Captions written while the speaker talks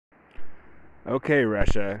Okay,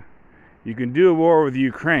 Russia, you can do a war with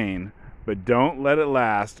Ukraine, but don't let it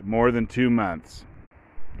last more than 2 months.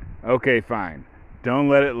 Okay, fine. Don't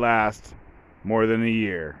let it last more than a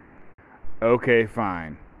year. Okay,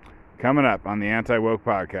 fine. Coming up on the Anti Woke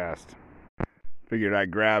Podcast. Figured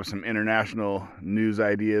I'd grab some international news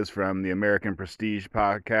ideas from the American Prestige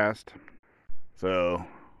Podcast. So,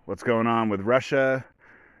 what's going on with Russia?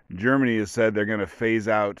 Germany has said they're going to phase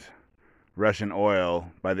out Russian oil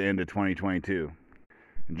by the end of 2022.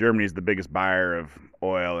 Germany is the biggest buyer of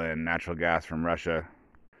oil and natural gas from Russia.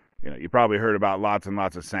 You probably heard about lots and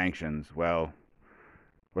lots of sanctions. Well,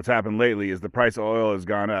 what's happened lately is the price of oil has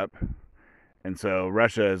gone up, and so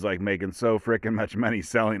Russia is like making so freaking much money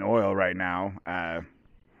selling oil right now.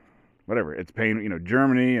 Whatever, it's paying.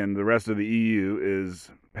 Germany and the rest of the EU is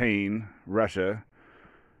paying Russia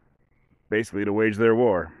basically to wage their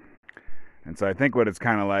war. And so I think what it's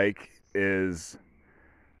kind of like is,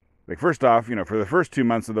 like, first off, for the first 2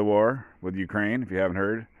 months of the war with Ukraine, if you haven't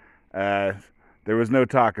heard, there was no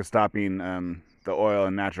talk of stopping the oil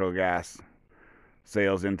and natural gas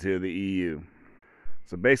sales into the EU.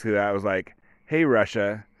 So basically, that was like, hey,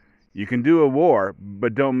 Russia, you can do a war,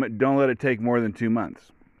 but don't let it take more than 2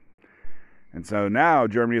 months. And so now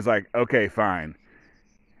Germany is like, okay, fine.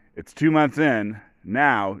 It's 2 months in.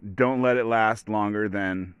 Now, don't let it last longer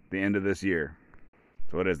than the end of this year.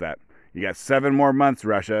 So what is that? You got 7 more months,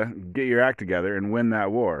 Russia. Get your act together and win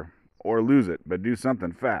that war. Or lose it, but do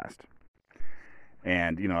something fast.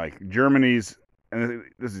 And, like Germany's, and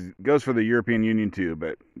goes for the European Union too,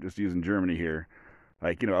 but just using Germany here.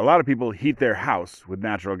 Like, a lot of people heat their house with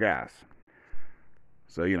natural gas.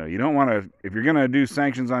 So, you don't want to, if you're going to do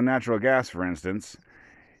sanctions on natural gas, for instance,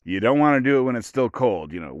 you don't want to do it when it's still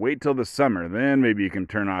cold. Wait till the summer, then maybe you can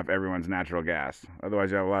turn off everyone's natural gas.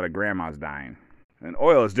 Otherwise, you have a lot of grandmas dying. And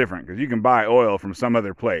oil is different because you can buy oil from some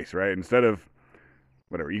other place, right? Instead of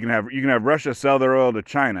whatever, you can have Russia sell their oil to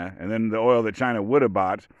China, and then the oil that China would have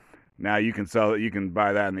bought, now you can sell it. You can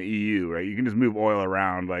buy that in the EU, right? You can just move oil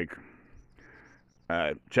around like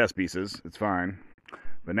chess pieces. It's fine.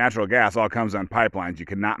 But natural gas all comes on pipelines. You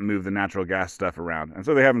cannot move the natural gas stuff around, and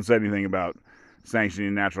so they haven't said anything about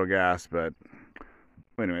sanctioning natural gas. But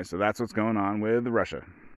anyway, so that's what's going on with Russia.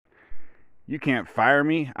 You can't fire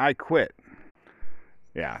me. I quit.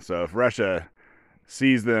 Yeah, so if Russia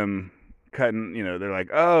sees them cutting, they're like,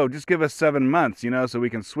 oh, just give us 7 months, so we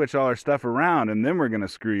can switch all our stuff around, and then we're going to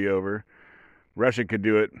screw you over. Russia could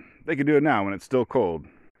do it. They could do it now when it's still cold.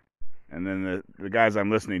 And then the guys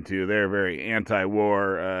I'm listening to, they're very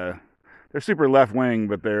anti-war. They're super left-wing,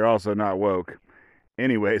 but they're also not woke.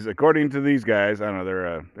 Anyways, according to these guys, I don't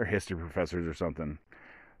know, they're history professors or something.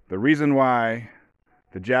 The reason why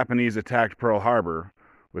the Japanese attacked Pearl Harbor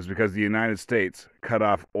was because the United States cut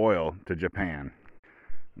off oil to Japan.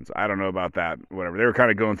 And so I don't know about that, whatever. They were kind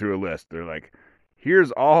of going through a list. They're like,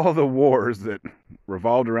 here's all the wars that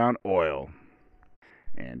revolved around oil.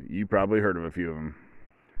 And you probably heard of a few of them.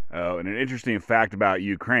 Oh, and an interesting fact about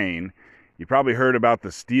Ukraine, you probably heard about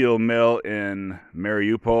the steel mill in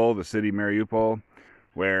Mariupol, the city Mariupol,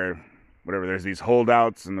 where, there's these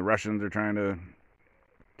holdouts and the Russians are trying to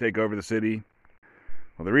take over the city.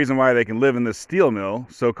 Well, the reason why they can live in this steel mill,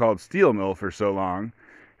 so-called steel mill, for so long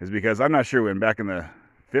is because I'm not sure when, back in the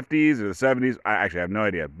 50s or the 70s, I actually have no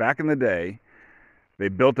idea. Back in the day, they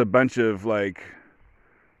built a bunch of like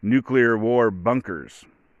nuclear war bunkers,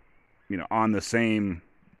 on the same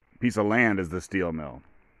piece of land as the steel mill.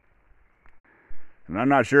 And I'm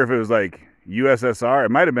not sure if it was like USSR.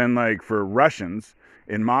 It might have been like for Russians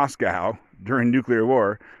in Moscow during nuclear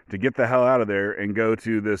war to get the hell out of there and go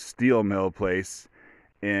to this steel mill place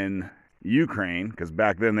in Ukraine, because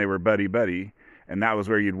back then they were buddy-buddy, and that was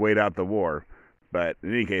where you'd wait out the war. But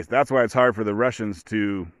in any case, that's why it's hard for the Russians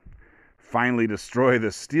to finally destroy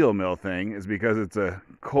the steel mill thing, is because it's a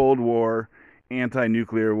Cold War,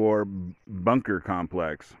 anti-nuclear war bunker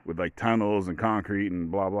complex with like tunnels and concrete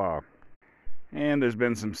and blah blah. And there's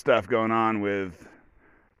been some stuff going on with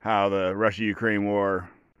how the Russia-Ukraine war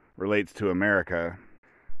relates to America.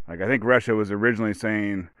 Like, I think Russia was originally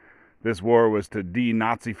saying this war was to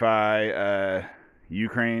denazify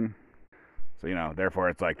Ukraine. So, therefore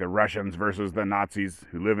it's like the Russians versus the Nazis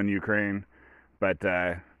who live in Ukraine. But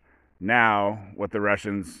now what the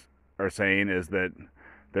Russians are saying is that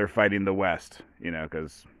they're fighting the West,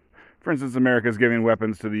 because, for instance, America's giving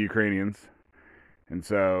weapons to the Ukrainians. And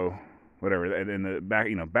so, whatever, in the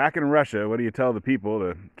back in Russia, what do you tell the people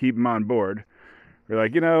to keep them on board? They're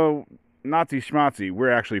like, Nazi schmazi,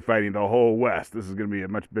 we're actually fighting the whole West. This is going to be a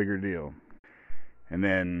much bigger deal. And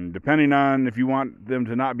then, depending on if you want them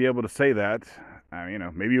to not be able to say that,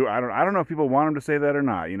 Maybe I don't know if people want them to say that or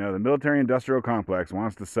not. The military-industrial complex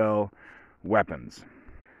wants to sell weapons,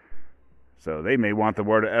 so they may want the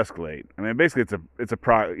war to escalate. Basically,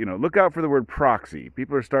 look out for the word proxy.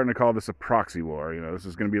 People are starting to call this a proxy war. This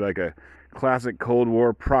is going to be like a classic Cold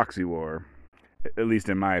War proxy war, at least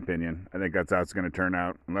in my opinion. I think that's how it's going to turn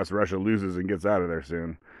out, unless Russia loses and gets out of there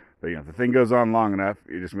soon. But if the thing goes on long enough,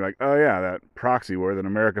 you're just gonna be like, oh yeah, that proxy war that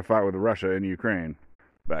America fought with Russia in Ukraine.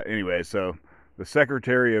 But anyway, so the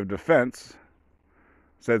Secretary of Defense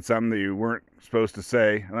said something that you weren't supposed to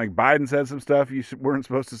say. Like Biden said some stuff you weren't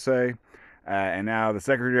supposed to say. And now the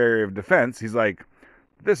Secretary of Defense, he's like,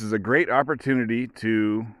 this is a great opportunity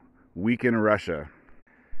to weaken Russia.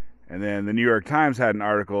 And then the New York Times had an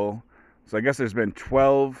article. So I guess there's been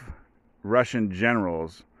 12 Russian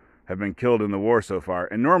generals have been killed in the war so far.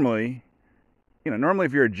 And normally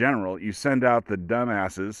if you're a general, you send out the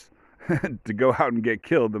dumbasses to go out and get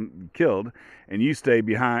killed, and you stay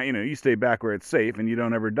behind, you stay back where it's safe and you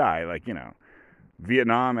don't ever die. Like,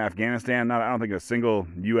 Vietnam, Afghanistan, I don't think a single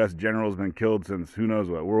U.S. general has been killed since who knows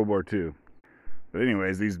what, World War II. But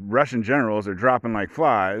anyways, these Russian generals are dropping like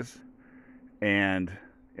flies, and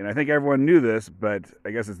I think everyone knew this, but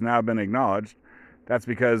I guess it's now been acknowledged. That's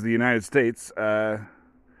because the United States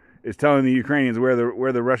is telling the Ukrainians where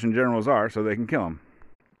the Russian generals are so they can kill them.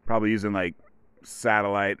 Probably using like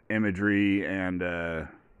satellite imagery and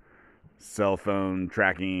cell phone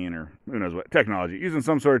tracking, or who knows what technology. Using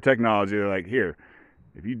some sort of technology, they're like, here,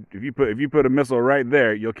 if you put a missile right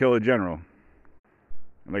there, you'll kill a general.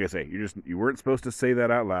 And like I say, you weren't supposed to say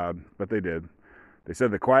that out loud, but they did. They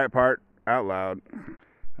said the quiet part out loud.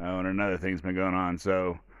 Oh, and another thing's been going on.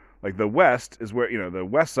 So, like the West is where, the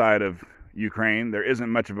west side of Ukraine, there isn't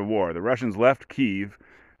much of a war. The Russians left Kyiv,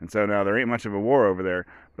 and so now there ain't much of a war over there.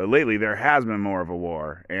 But lately there has been more of a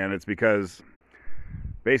war, and it's because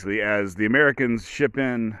basically as the Americans ship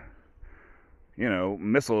in,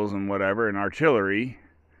 missiles and whatever and artillery,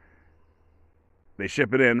 they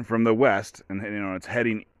ship it in from the west, and it's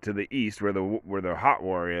heading to the east where the hot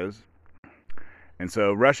war is. And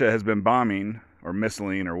so Russia has been bombing or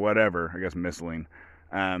missiling or whatever, I guess missiling,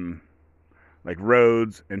 like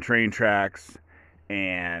roads and train tracks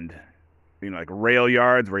and like rail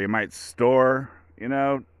yards where you might store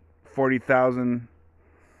 40,000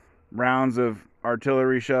 rounds of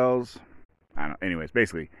artillery shells. I don't know. Anyways,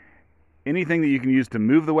 basically anything that you can use to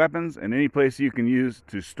move the weapons and any place you can use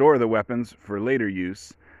to store the weapons for later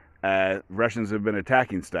use, Russians have been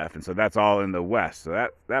attacking stuff, and so that's all in the west. So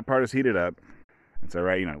that part is heated up. And so,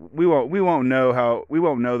 right, we won't know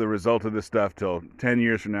the result of this stuff till 10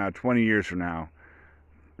 years from now, 20 years from now.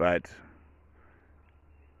 But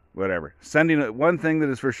whatever. One thing that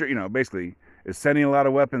is for sure, basically, is sending a lot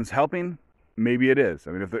of weapons helping? Maybe it is.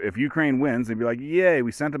 If Ukraine wins, they'd be like, yay,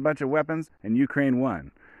 we sent a bunch of weapons and Ukraine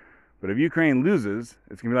won. But if Ukraine loses,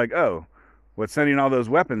 it's going to be like, oh, what sending all those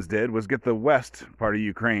weapons did was get the west part of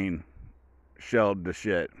Ukraine shelled to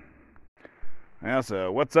shit.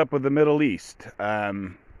 Also, what's up with the Middle East?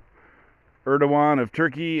 Erdogan of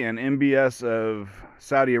Turkey and MBS of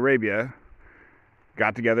Saudi Arabia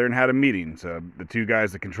got together and had a meeting. So the two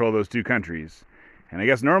guys that control those two countries, and I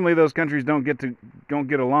guess normally those countries don't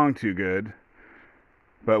get along too good.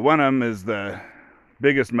 But one of them is the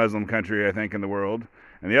biggest Muslim country, I think, in the world,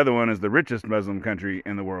 and the other one is the richest Muslim country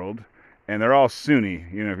in the world. And they're all Sunni.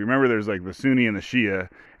 If you remember, there's like the Sunni and the Shia,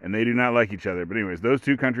 and they do not like each other. But anyways, those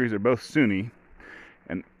two countries are both Sunni.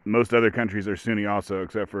 And most other countries are Sunni also,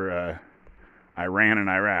 except for Iran and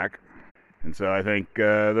Iraq. And so I think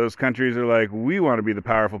those countries are like, we want to be the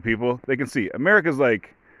powerful people. They can see America's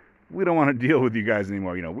like, we don't want to deal with you guys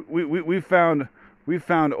anymore. We've found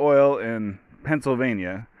oil in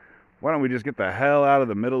Pennsylvania. Why don't we just get the hell out of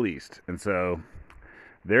the Middle East? And so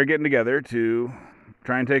they're getting together to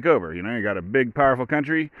try and take over. You got a big, powerful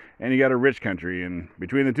country, and you got a rich country, and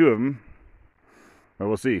between the two of them, well,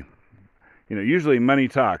 we'll see. Usually money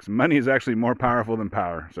talks. Money is actually more powerful than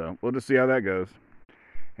power. So we'll just see how that goes.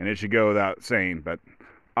 And it should go without saying, but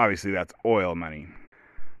obviously that's oil money.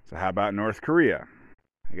 So how about North Korea?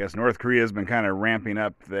 I guess North Korea has been kind of ramping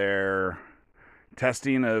up their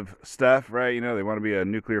testing of stuff, right? They want to be a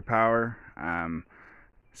nuclear power.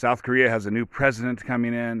 South Korea has a new president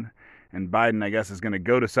coming in, and Biden, I guess, is going to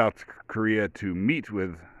go to South Korea to meet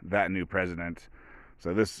with that new president.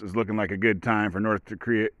 So this is looking like a good time for North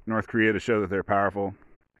Korea to show that they're powerful.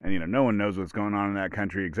 And, no one knows what's going on in that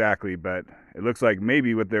country exactly, but it looks like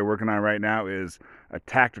maybe what they're working on right now is a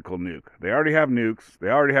tactical nuke. They already have nukes. They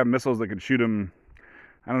already have missiles that can shoot them.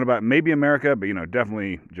 I don't know about maybe America, but,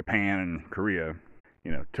 definitely Japan and Korea,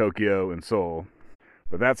 Tokyo and Seoul.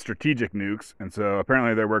 But that's strategic nukes, and so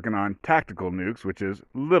apparently they're working on tactical nukes, which is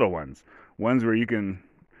little ones. Ones where you can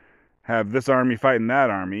have this army fighting that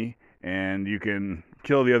army, and you can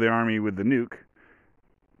kill the other army with the nuke.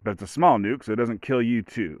 But it's a small nuke, so it doesn't kill you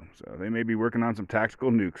too. So they may be working on some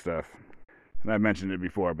tactical nuke stuff. And I've mentioned it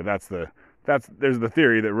before, but there's the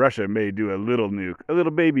theory that Russia may do a little nuke, a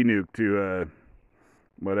little baby nuke to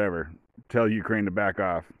tell Ukraine to back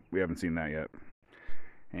off. We haven't seen that yet.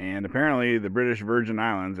 And apparently the British Virgin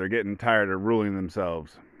Islands are getting tired of ruling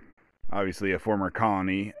themselves. Obviously a former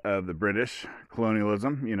colony of the British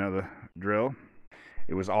colonialism, you know the drill.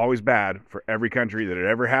 It was always bad for every country that it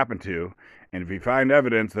ever happened to, and if you find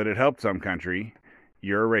evidence that it helped some country,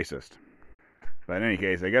 you're a racist. But in any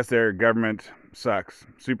case, I guess their government sucks.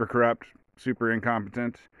 Super corrupt, super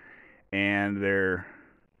incompetent, and they're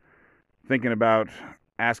thinking about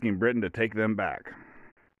asking Britain to take them back.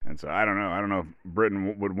 And so I don't know if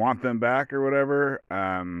Britain would want them back or whatever.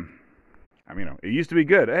 It used to be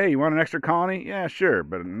good. Hey, you want an extra colony? Yeah, sure.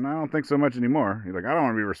 But I don't think so much anymore. You're like, I don't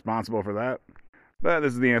want to be responsible for that. But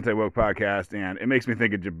this is the Anti-Woke Podcast, and it makes me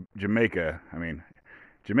think of Jamaica.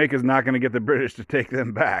 Jamaica's not going to get the British to take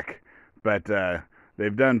them back. But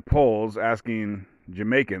they've done polls asking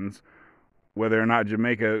Jamaicans whether or not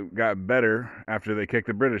Jamaica got better after they kicked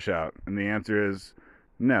the British out. And the answer is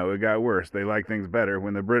no, it got worse. They like things better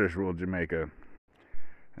when the British ruled Jamaica.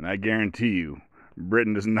 And I guarantee you,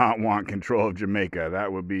 Britain does not want control of Jamaica.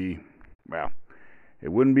 That would be,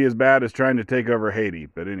 it wouldn't be as bad as trying to take over Haiti.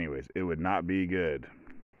 But anyways, it would not be good.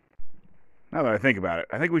 Now that I think about it,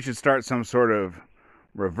 I think we should start some sort of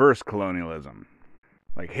reverse colonialism.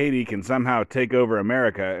 Like Haiti can somehow take over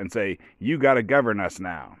America and say, you got to govern us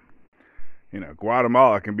now.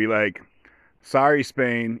 Guatemala can be like, sorry,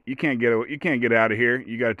 Spain, you can't get out of here.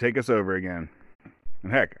 You got to take us over again.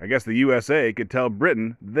 And heck, I guess the USA could tell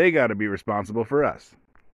Britain they got to be responsible for us.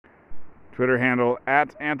 Twitter handle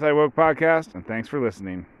 @AntiWokePodcast, and thanks for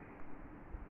listening.